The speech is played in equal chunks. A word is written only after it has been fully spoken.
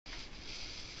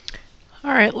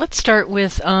All right, let's start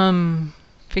with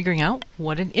figuring out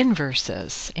what an inverse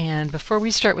is. And before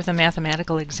we start with a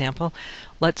mathematical example,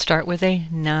 let's start with a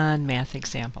non-math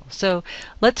example. So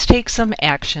let's take some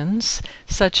actions,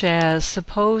 such as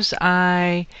suppose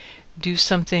I do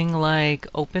something like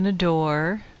open a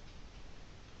door,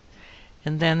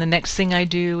 and then the next thing I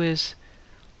do is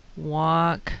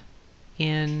walk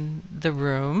in the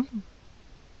room.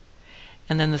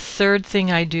 And then the third thing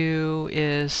I do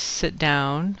is sit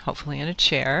down, hopefully in a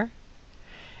chair.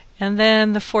 And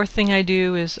then the fourth thing I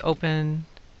do is open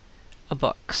a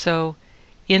book. So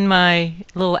in my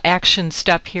little action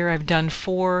step here, I've done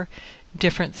 4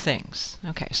 different things.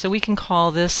 Okay, so we can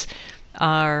call this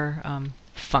our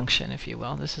function, if you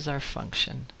will. This is our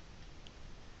function.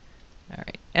 All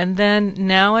right, and then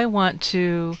now I want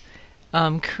to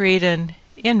create an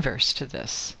inverse to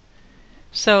this.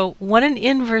 So what an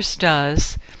inverse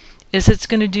does is it's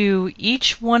going to do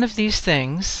each one of these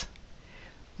things,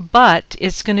 but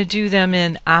it's going to do them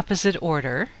in opposite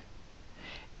order,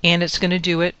 and it's going to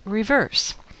do it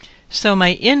reverse. So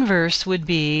my inverse would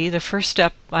be, the first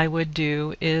step I would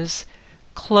do is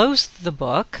close the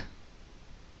book,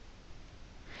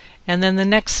 and then the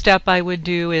next step I would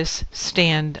do is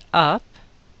stand up.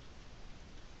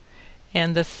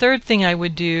 And the third thing I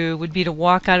would do would be to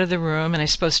walk out of the room, and I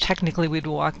suppose technically we'd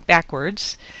walk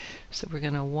backwards. So we're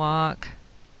going to walk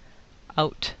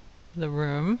out the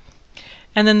room.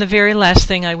 And then the very last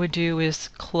thing I would do is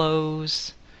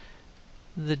close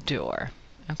the door.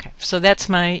 Okay, so that's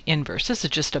my inverse. This is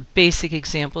just a basic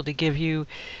example to give you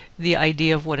the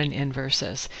idea of what an inverse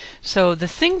is. So the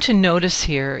thing to notice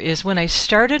here is when I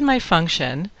started my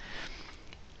function,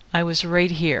 I was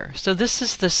right here. So this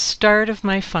is the start of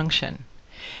my function.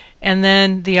 And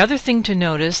then the other thing to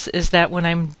notice is that when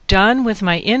I'm done with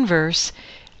my inverse,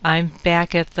 I'm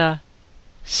back at the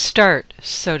start,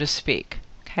 so to speak.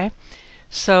 Okay?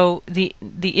 So the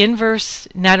inverse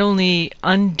not only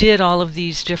undid all of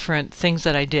these different things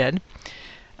that I did,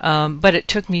 but it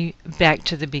took me back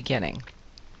to the beginning.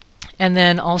 And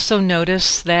then also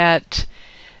notice that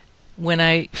when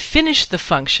I finished the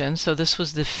function, so this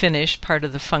was the finished part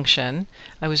of the function,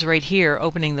 I was right here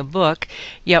opening the book,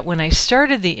 yet when I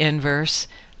started the inverse,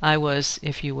 I was,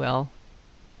 if you will,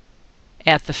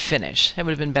 at the finish. It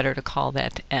would have been better to call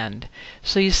that end.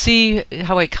 So you see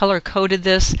how I color-coded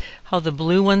this, how the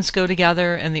blue ones go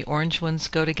together and the orange ones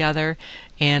go together,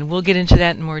 and we'll get into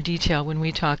that in more detail when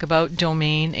we talk about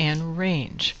domain and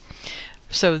range.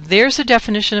 So there's a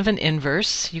definition of an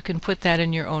inverse. You can put that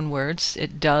in your own words.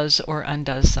 It does or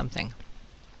undoes something.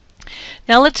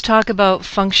 Now let's talk about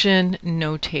function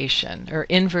notation, or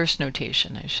inverse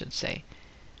notation, I should say.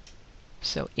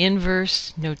 So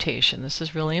inverse notation, this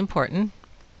is really important.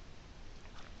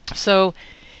 So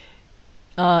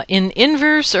in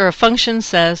inverse, or a function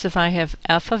says if I have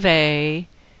f of a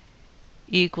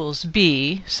equals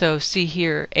b, so see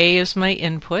here, a is my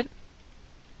input,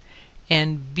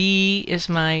 and b is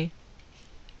my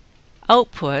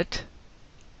output,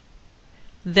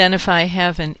 then if I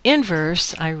have an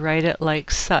inverse, I write it like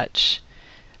such.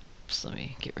 So let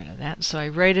me get rid of that. So I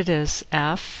write it as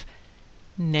f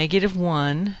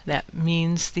 -1, that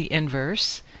means the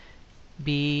inverse,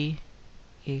 b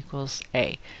equals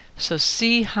a. So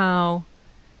see how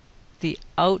the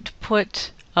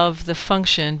output of the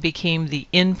function became the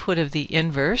input of the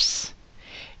inverse,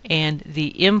 and the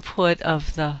input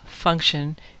of the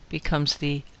function becomes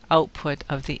the output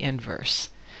of the inverse.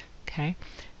 Okay,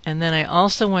 and then I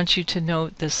also want you to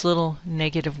note this little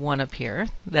 -1 up here.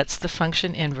 That's the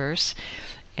function inverse.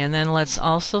 And then let's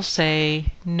also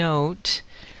say, note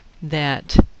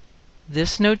that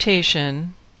this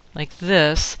notation, like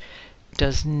this,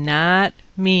 does not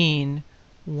mean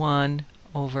 1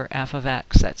 over f of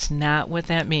x. That's not what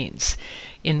that means.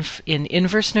 In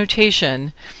inverse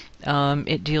notation,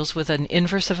 it deals with an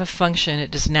inverse of a function.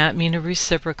 It does not mean a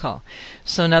reciprocal.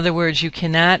 So in other words, you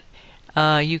cannot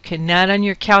on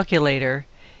your calculator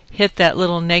hit that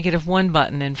little -1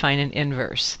 button and find an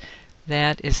inverse.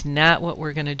 That is not what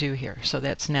we're going to do here. So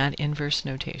that's not inverse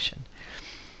notation.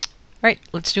 All right,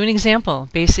 let's do an example,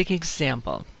 basic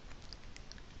example.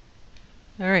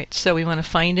 All right, so we want to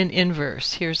find an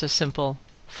inverse. Here's a simple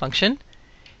function,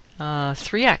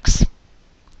 3x.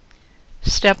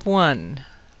 Step 1,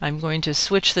 I'm going to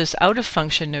switch this out of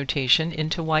function notation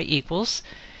into y equals.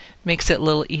 Makes it a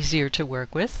little easier to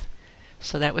work with.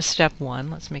 So that was step 1.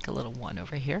 Let's make a little 1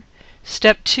 over here.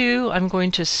 Step 2, I'm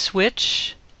going to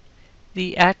switch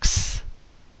the x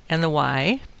and the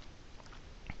y.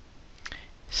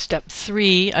 Step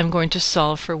 3, I'm going to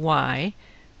solve for y.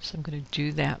 So I'm going to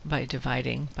do that by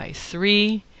dividing by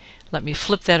 3. Let me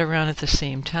flip that around at the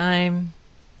same time.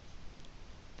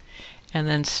 And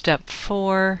then step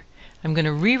 4, I'm going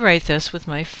to rewrite this with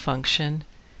my function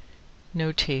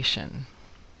notation.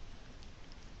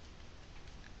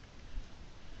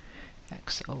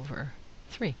 X over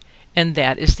 3. And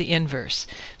that is the inverse.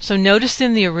 So notice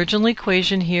in the original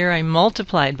equation here I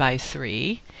multiplied by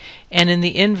 3, and in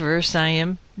the inverse I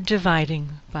am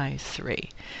dividing by 3.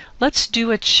 Let's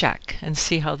do a check and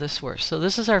see how this works. So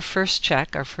this is our first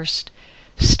check, our first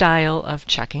style of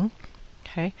checking.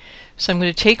 Okay, so I'm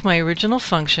going to take my original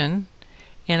function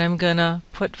and I'm going to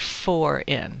put 4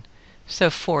 in. So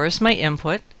 4 is my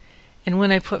input, and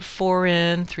when I put 4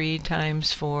 in, 3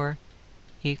 times 4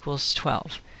 equals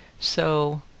 12.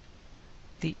 So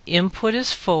the input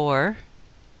is 4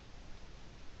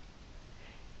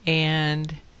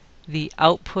 and the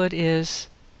output is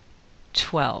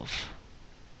 12.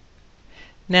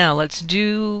 Now let's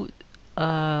do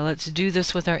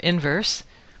this with our inverse.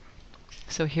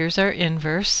 So here's our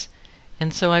inverse,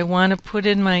 and so I want to put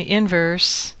in my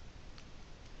inverse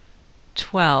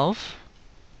 12.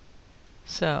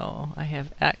 So I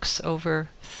have x over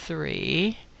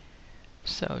 3.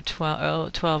 So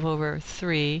 12 over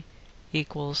 3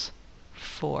 equals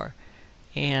 4.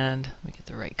 And let me get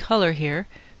the right color here.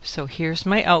 So here's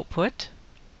my output.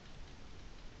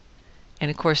 And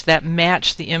of course that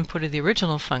matched the input of the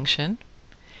original function.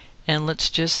 And let's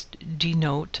just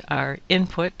denote our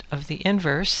input of the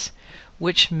inverse,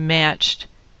 which matched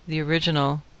the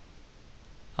original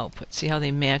output. See how they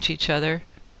match each other?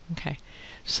 Okay,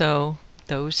 so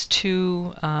those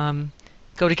two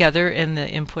go together and the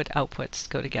input outputs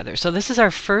go together. So this is our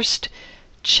first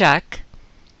check,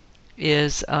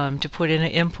 is to put in an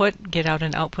input, get out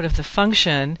an output of the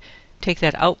function, take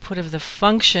that output of the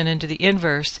function into the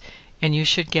inverse, and you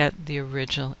should get the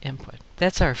original input.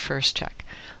 That's our first check.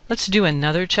 Let's do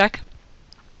another check.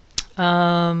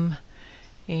 And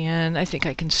I think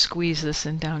I can squeeze this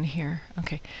in down here.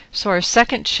 Okay, so our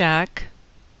second check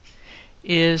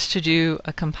is to do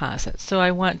a composite. So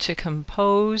I want to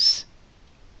compose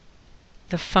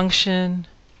the function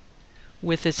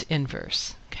with its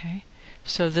inverse. Okay,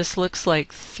 so this looks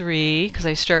like 3, because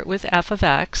I start with f of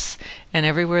x, and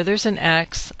everywhere there's an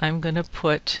x, I'm going to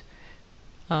put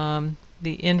the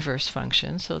inverse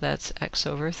function. So that's x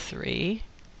over 3.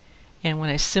 And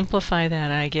when I simplify that,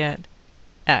 I get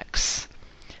x.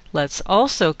 Let's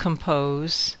also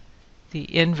compose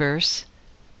the inverse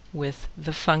with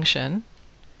the function.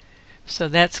 So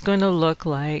that's going to look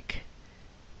like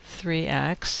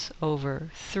 3x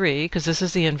over 3, because this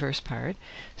is the inverse part.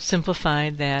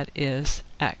 Simplified, that is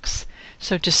x.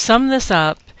 So to sum this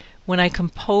up, when I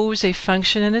compose a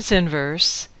function and its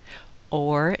inverse,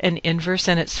 or an inverse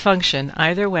and its function,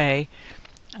 either way,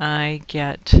 I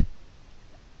get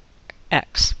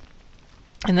x.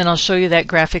 And then I'll show you that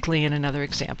graphically in another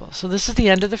example. So this is the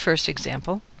end of the first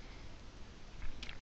example.